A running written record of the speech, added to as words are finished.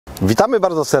Witamy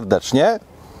bardzo serdecznie.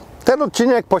 Ten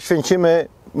odcinek poświęcimy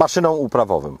maszynom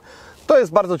uprawowym. To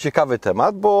jest bardzo ciekawy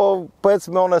temat, bo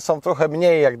powiedzmy one są trochę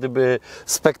mniej jak gdyby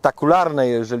spektakularne,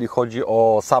 jeżeli chodzi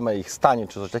o same ich stanie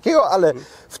czy coś takiego, ale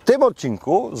w tym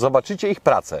odcinku zobaczycie ich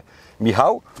pracę.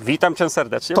 Michał? Witam Cię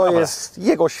serdecznie. To jest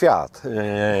jego świat.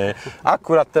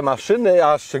 Akurat te maszyny,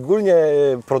 a szczególnie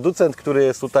producent, który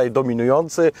jest tutaj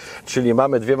dominujący, czyli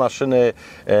mamy dwie maszyny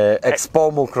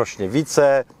Expomu,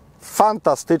 Krośniewice.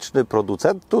 Fantastyczny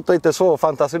producent. Tutaj to słowo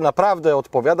fantastyczny naprawdę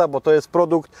odpowiada, bo to jest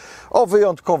produkt o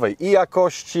wyjątkowej i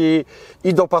jakości,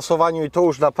 i dopasowaniu, i to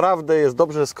już naprawdę jest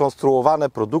dobrze skonstruowane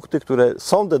produkty, które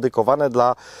są dedykowane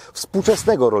dla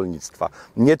współczesnego rolnictwa.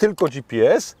 Nie tylko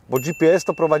GPS, bo GPS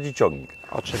to prowadzi ciągnik.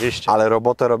 Oczywiście. Ale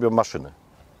robotę robią maszyny.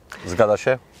 Zgadza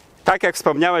się? Tak jak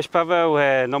wspomniałeś, Paweł,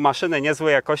 no maszyny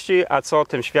niezłej jakości, a co o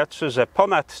tym świadczy, że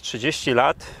ponad 30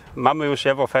 lat mamy już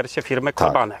je w ofercie firmy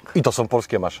KORBANEK. Tak. I to są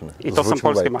polskie maszyny. I to są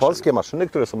polskie maszyny. Polskie maszyny,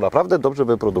 które są naprawdę dobrze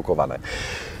wyprodukowane.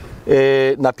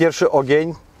 Na pierwszy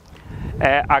ogień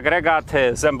agregat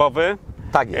zębowy,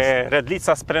 tak jest.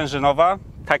 redlica sprężynowa,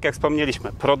 tak jak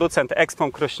wspomnieliśmy, producent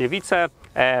Expo Krośniewice,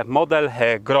 model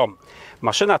Grom.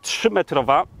 Maszyna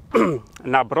 3-metrowa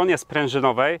na bronie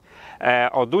sprężynowej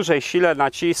o dużej sile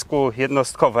nacisku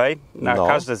jednostkowej na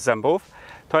każdy z zębów.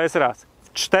 To jest raz.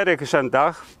 W 4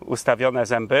 rzędach ustawione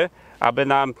zęby, aby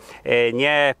nam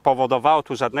nie powodowało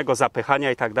tu żadnego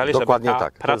zapychania i tak dalej, Dokładnie żeby ta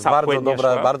tak. praca to jest płynnie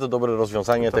szła. bardzo dobre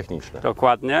rozwiązanie techniczne.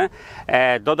 Dokładnie.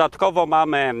 Dodatkowo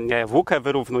mamy włókę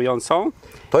wyrównującą.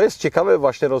 To jest ciekawe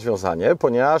właśnie rozwiązanie,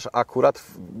 ponieważ akurat,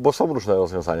 bo są różne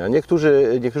rozwiązania.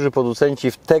 Niektórzy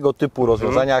producenci w tego typu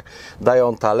rozwiązaniach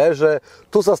dają talerze.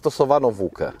 Tu zastosowano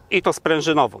włókę. I to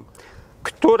sprężynową,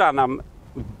 która nam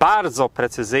bardzo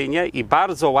precyzyjnie i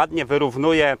bardzo ładnie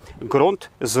wyrównuje grunt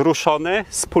zruszony,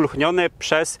 spulchniony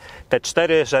przez te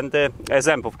 4 rzędy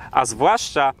zębów. A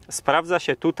zwłaszcza sprawdza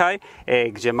się tutaj,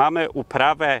 gdzie mamy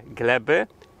uprawę gleby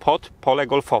pod pole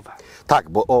golfowe. Tak,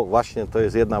 bo właśnie to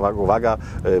jest jedna uwaga,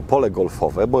 pole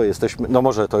golfowe, bo jesteśmy, no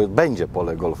może to będzie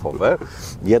pole golfowe,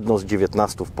 jedno z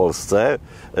 19 w Polsce,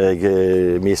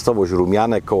 miejscowość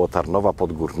Rumiane koło Tarnowa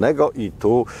Podgórnego i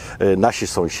tu nasi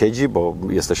sąsiedzi, bo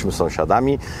jesteśmy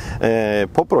sąsiadami,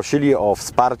 poprosili o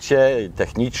wsparcie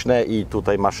techniczne i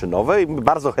tutaj maszynowe i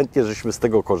bardzo chętnie żeśmy z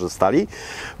tego korzystali,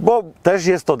 bo też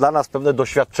jest to dla nas pewne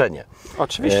doświadczenie.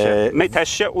 Oczywiście, my też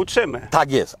się uczymy.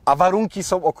 Tak jest, a warunki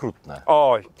są okrutne.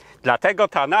 Oj, dlatego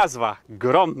ta nazwa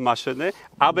grom maszyny,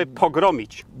 aby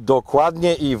pogromić.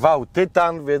 Dokładnie i wał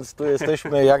tytan, więc tu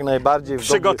jesteśmy jak najbardziej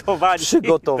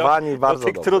przygotowani bardzo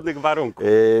do tych trudnych warunków.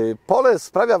 Pole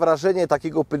sprawia wrażenie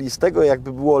takiego pylistego,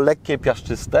 jakby było lekkie,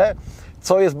 piaszczyste,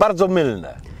 co jest bardzo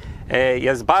mylne.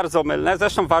 Jest bardzo mylne.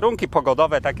 Zresztą warunki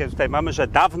pogodowe takie tutaj mamy, że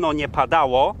dawno nie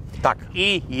padało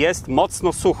i jest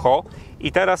mocno sucho.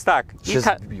 I teraz tak,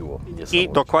 i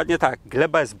dokładnie tak,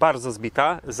 gleba jest bardzo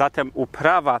zbita, zatem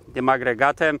uprawa tym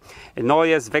agregatem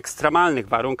jest w ekstremalnych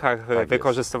warunkach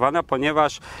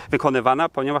wykonywana,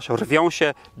 ponieważ rwią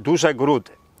się duże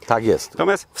grudy. Tak jest.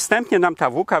 Natomiast wstępnie nam ta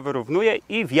włóka wyrównuje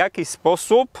i w jakiś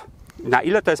sposób, na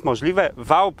ile to jest możliwe,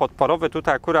 wał podporowy,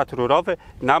 tutaj akurat rurowy,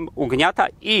 nam ugniata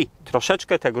i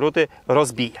troszeczkę te grudy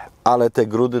rozbije. Ale te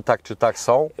grudy tak czy tak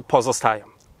są? Pozostają.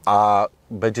 A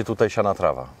będzie tutaj siana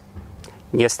trawa?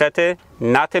 Niestety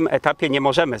na tym etapie nie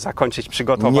możemy zakończyć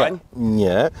przygotowań.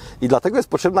 Nie. I dlatego jest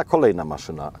potrzebna kolejna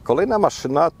maszyna. Kolejna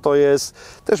maszyna to jest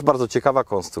też bardzo ciekawa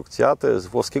konstrukcja. To jest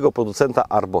włoskiego producenta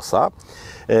Arbosa.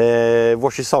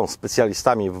 Włosi są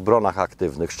specjalistami w bronach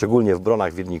aktywnych, szczególnie w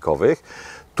bronach wirnikowych.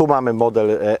 Tu mamy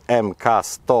model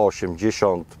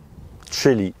MK180,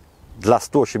 czyli dla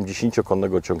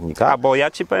 180-konnego ciągnika. A bo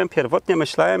ja Ci powiem, pierwotnie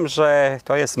myślałem, że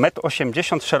to jest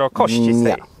 1,80 m szerokości.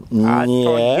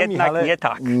 To jednak Michale, nie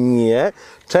tak. Nie.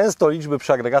 Często liczby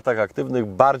przy agregatach aktywnych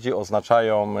bardziej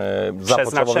oznaczają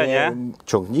zapotrzebowanie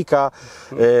ciągnika,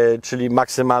 czyli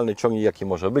maksymalny ciągnik jaki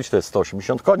może być, to jest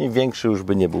 180 koni, większy już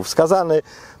by nie był wskazany,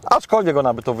 aczkolwiek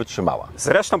ona by to wytrzymała.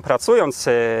 Zresztą pracując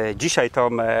dzisiaj tą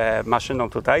maszyną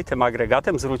tutaj, tym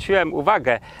agregatem, zwróciłem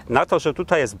uwagę na to, że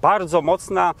tutaj jest bardzo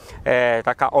mocna,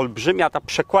 taka olbrzymia ta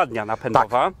przekładnia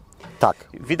napędowa. Tak.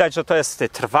 Widać, że to jest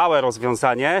trwałe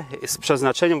rozwiązanie z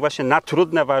przeznaczeniem właśnie na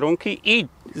trudne warunki i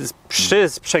przy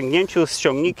sprzęgnięciu z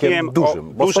ciągnikiem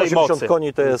dużym, bo dużej 180 mocy.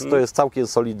 koni to jest całkiem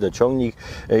solidny ciągnik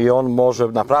i on może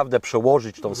naprawdę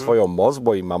przełożyć tą swoją moc,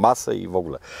 bo i ma masę i w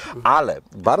ogóle. Ale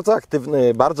bardzo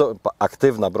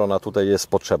aktywna brona tutaj jest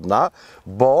potrzebna,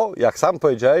 bo jak sam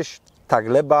powiedziałeś, ta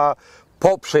gleba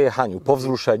po przejechaniu, po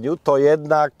wzruszeniu, to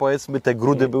jednak powiedzmy te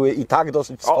grudy były i tak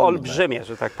dosyć stolne. Olbrzymie,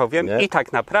 że tak powiem. Nie? I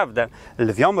tak naprawdę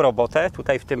lwią robotę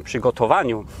tutaj w tym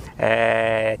przygotowaniu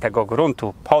tego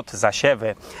gruntu pod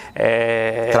zasiewy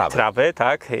trawy,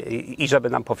 tak? I żeby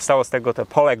nam powstało z tego to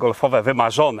pole golfowe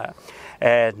wymarzone.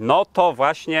 No to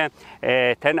właśnie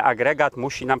ten agregat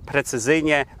musi nam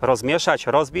precyzyjnie rozmieszać,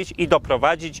 rozbić i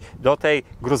doprowadzić do tej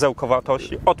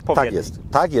gruzełkowatości odpowiedniej.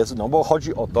 Tak jest, no bo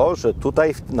chodzi o to, że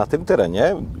tutaj na tym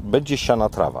terenie będzie siana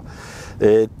trawa.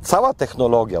 Cała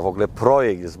technologia, w ogóle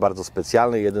projekt jest bardzo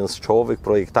specjalny. Jeden z czołowych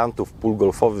projektantów pól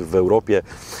golfowych w Europie,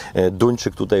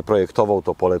 Duńczyk, tutaj projektował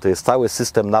to pole. To jest cały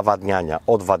system nawadniania,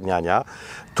 odwadniania.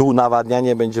 Tu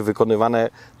nawadnianie będzie wykonywane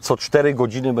co 4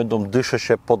 godziny, będą dysze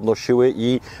się podnosiły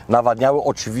i nawadniały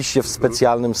oczywiście w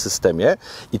specjalnym systemie.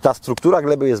 I ta struktura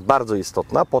gleby jest bardzo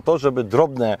istotna po to, żeby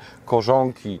drobne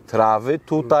korzonki trawy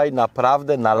tutaj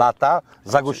naprawdę na lata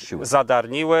zagościły.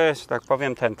 Zadarniły, że tak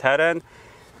powiem, ten teren.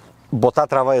 Bo ta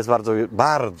trawa jest bardzo,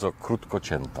 bardzo krótko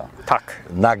cięta. Tak.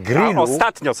 Na grillu... A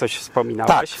ostatnio coś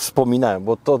wspominałeś. Tak, wspominałem,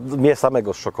 bo to mnie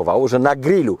samego szokowało, że na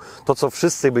grillu to, co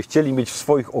wszyscy by chcieli mieć w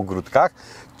swoich ogródkach,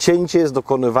 cięcie jest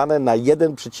dokonywane na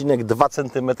 1,2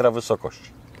 cm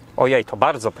wysokości. Ojej, to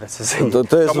bardzo precyzyjnie.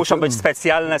 To muszą być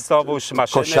specjalne już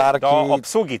maszyny do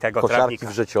obsługi tego kosiarki trawnika.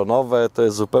 wrzecionowe, to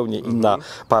jest zupełnie inna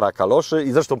para kaloszy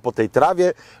i zresztą po tej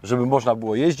trawie, żeby można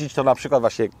było jeździć, to na przykład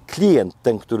właśnie klient,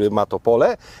 ten, który ma to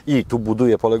pole i tu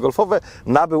buduje pole golfowe,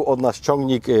 nabył od nas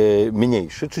ciągnik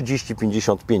mniejszy,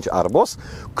 30-55 Arbos,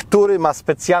 który ma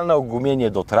specjalne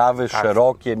ogumienie do trawy,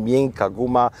 szerokie, miękka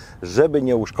guma, żeby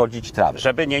nie uszkodzić trawy.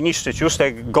 Żeby nie niszczyć już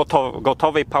tej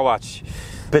gotowej pałaci.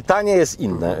 Pytanie jest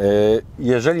inne.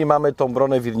 Jeżeli mamy tą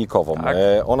bronę wirnikową,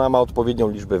 ona ma odpowiednią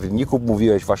liczbę wirników.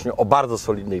 Mówiłeś właśnie o bardzo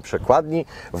solidnej przekładni.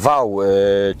 Wał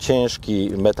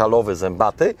ciężki, metalowy,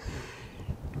 zębaty.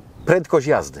 Prędkość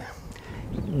jazdy.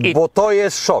 Bo to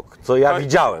jest szok, co ja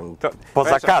widziałem,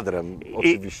 poza kadrem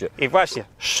oczywiście. I właśnie,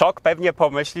 szok pewnie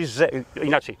pomyślisz, że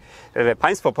inaczej,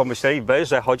 Państwo pomyśleliby,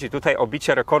 że chodzi tutaj o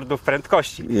bicie rekordów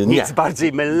prędkości. Nic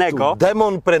bardziej mylnego.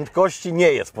 Demon prędkości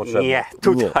nie jest potrzebny. Nie,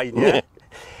 tutaj nie.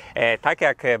 Tak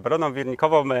jak broną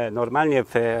wirnikową normalnie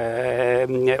w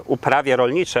uprawie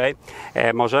rolniczej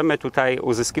możemy tutaj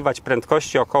uzyskiwać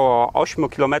prędkości około 8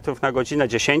 km na godzinę,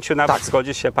 10 nawet,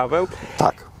 zgodzi się Paweł?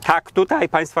 Tak. Tak, tutaj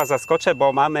Państwa zaskoczę,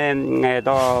 bo mamy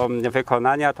do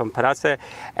wykonania tą pracę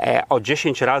o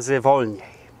 10 razy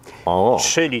wolniej.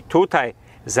 Czyli tutaj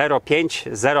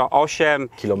 0,5-0,8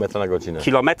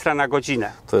 kilometra na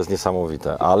godzinę. To jest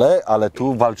niesamowite, ale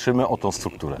tu walczymy o tą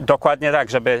strukturę. Dokładnie tak,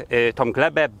 żeby tą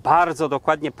glebę bardzo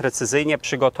dokładnie, precyzyjnie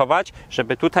przygotować,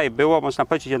 żeby tutaj było, można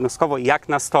powiedzieć jednostkowo, jak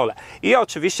na stole. I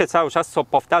oczywiście cały czas, co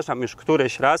powtarzam już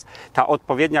któryś raz, ta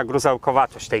odpowiednia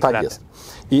gruzełkowatość tej gleby. Tak jest.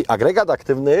 I agregat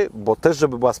aktywny, bo też,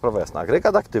 żeby była sprawa jasna,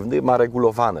 agregat aktywny ma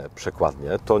regulowane przekładnie.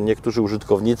 To niektórzy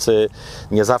użytkownicy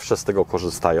nie zawsze z tego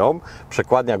korzystają.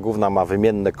 Przekładnia główna ma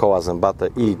wymienne koła zębate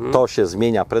i to się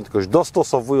zmienia prędkość,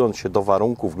 dostosowując się do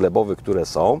warunków glebowych, które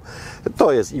są.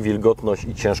 To jest i wilgotność,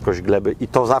 i ciężkość gleby i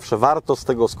to zawsze warto z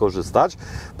tego skorzystać,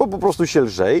 bo po prostu się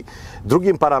lżej.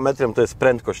 Drugim parametrem to jest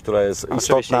prędkość, która jest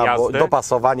istotna, bo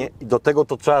dopasowanie i do tego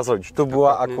to trzeba zrobić. Tu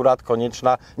była akurat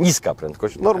konieczna niska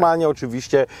prędkość. Normalnie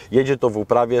oczywiście jedzie to w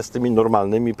uprawie z tymi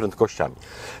normalnymi prędkościami.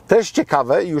 Też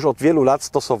ciekawe, już od wielu lat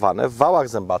stosowane w wałach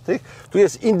zębatych, tu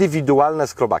jest indywidualne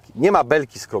skrobaki. Nie ma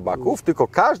belki skrobaków, tylko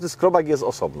każdy skrobak jest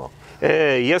osobno.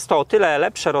 Jest to o tyle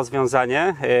lepsze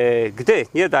rozwiązanie, gdy,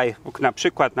 nie daj Bóg, na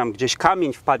przykład nam gdzieś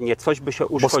kamień wpadnie, coś by się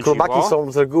uszkodziło. Bo skrobaki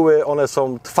są z reguły, one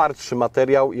są twardszy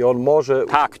materiał i on może...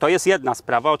 Tak, to jest jedna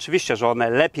sprawa. Oczywiście, że one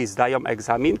lepiej zdają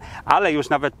egzamin, ale już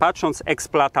nawet patrząc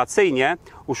eksploatacyjnie,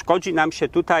 uszkodzi nam się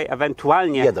tutaj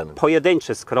ewentualnie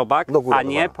pojedynczy skrobak, a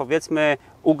nie powiedzmy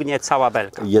ugnie cała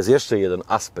belka. Jest jeszcze jeden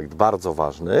aspekt bardzo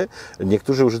ważny.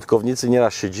 Niektórzy użytkownicy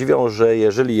nieraz się dziwią, że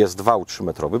jeżeli jest wał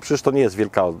 3-metrowy, przecież to nie jest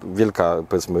wielka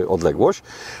powiedzmy odległość.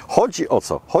 Chodzi o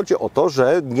co? Chodzi o to,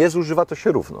 że nie zużywa to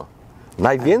się równo.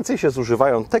 Najwięcej się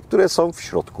zużywają te, które są w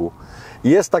środku.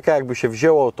 Jest taka, jakby się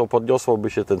wzięło, to podniosłoby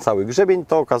się ten cały grzebień,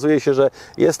 to okazuje się, że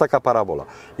jest taka parabola.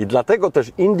 I dlatego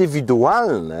też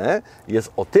indywidualne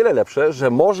jest o tyle lepsze, że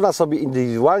można sobie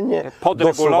indywidualnie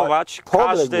podregulować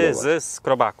każdy z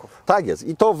skrobaków. Tak jest.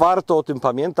 I to warto o tym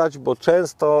pamiętać, bo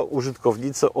często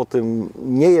użytkownicy o tym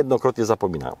niejednokrotnie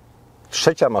zapominają.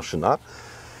 Trzecia maszyna,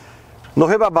 no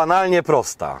chyba banalnie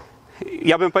prosta.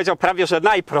 Ja bym powiedział prawie, że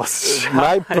najprostsza.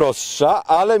 Najprostsza,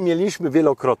 ale mieliśmy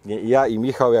wielokrotnie, ja i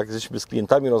Michał, jak żeśmy z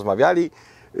klientami rozmawiali,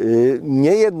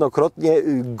 niejednokrotnie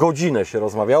godzinę się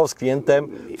rozmawiało z klientem,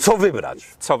 co wybrać.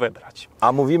 Co wybrać.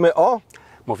 A mówimy o?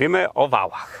 Mówimy o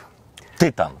wałach.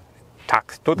 Tytan.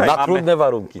 Tak, tutaj na mamy trudne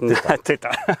warunki.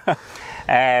 tytan.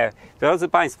 Drodzy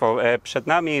Państwo, przed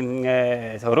nami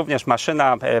również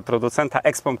maszyna producenta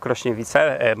Expom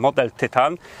Krośniewice, model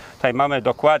Tytan. Tutaj mamy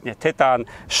dokładnie Tytan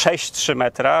 6,3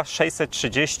 metra,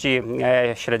 630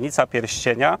 średnica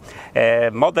pierścienia.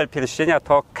 Model pierścienia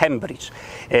to Cambridge.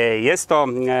 Jest to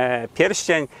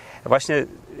pierścień właśnie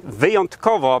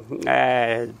wyjątkowo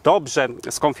dobrze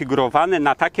skonfigurowany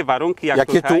na takie warunki, jak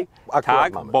jakie tutaj. Tu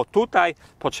akurat mamy. Bo tutaj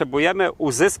potrzebujemy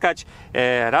uzyskać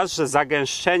raz, że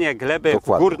zagęszczenie gleby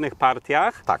w górnych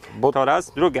partiach, to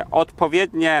raz, drugie,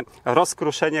 odpowiednie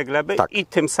rozkruszenie gleby i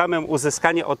tym samym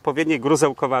uzyskanie odpowiedniej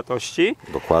gruzełkowatości.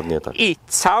 Dokładnie tak. I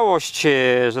całość,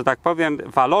 że tak powiem,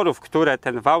 walorów, które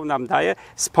ten wał nam daje,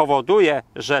 spowoduje,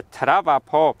 że trawa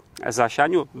po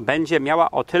zasianiu będzie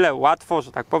miała o tyle łatwo,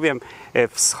 że tak powiem,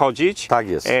 wschodzić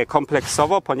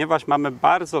kompleksowo, ponieważ mamy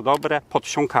bardzo dobre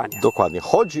podsiąkanie. Dokładnie.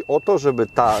 Chodzi o to, żeby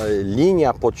ta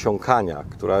linia podsiąkania,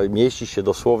 która mieści się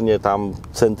dosłownie tam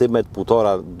centymetr,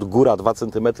 półtora, góra 2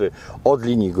 centymetry od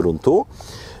linii gruntu,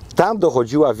 tam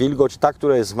dochodziła wilgoć, ta,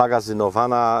 która jest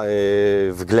zmagazynowana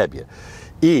w glebie.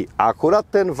 I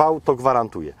akurat ten wał to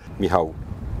gwarantuje. Michał,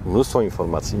 mnóstwo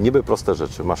informacji, niby proste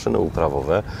rzeczy, maszyny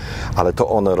uprawowe, ale to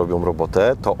one robią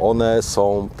robotę, to one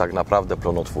są tak naprawdę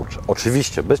plonotwórcze.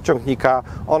 Oczywiście bez ciągnika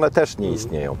one też nie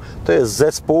istnieją. To jest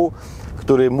zespół,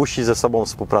 który musi ze sobą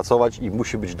współpracować i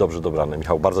musi być dobrze dobrany.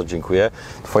 Michał, bardzo dziękuję.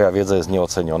 Twoja wiedza jest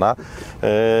nieoceniona.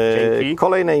 Dzięki.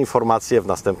 Kolejne informacje w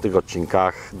następnych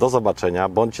odcinkach. Do zobaczenia.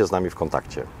 Bądźcie z nami w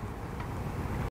kontakcie.